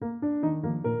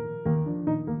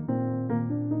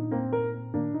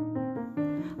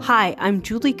Hi, I'm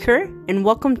Julie Kerr, and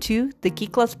welcome to the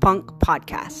Geek Loves Punk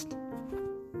podcast.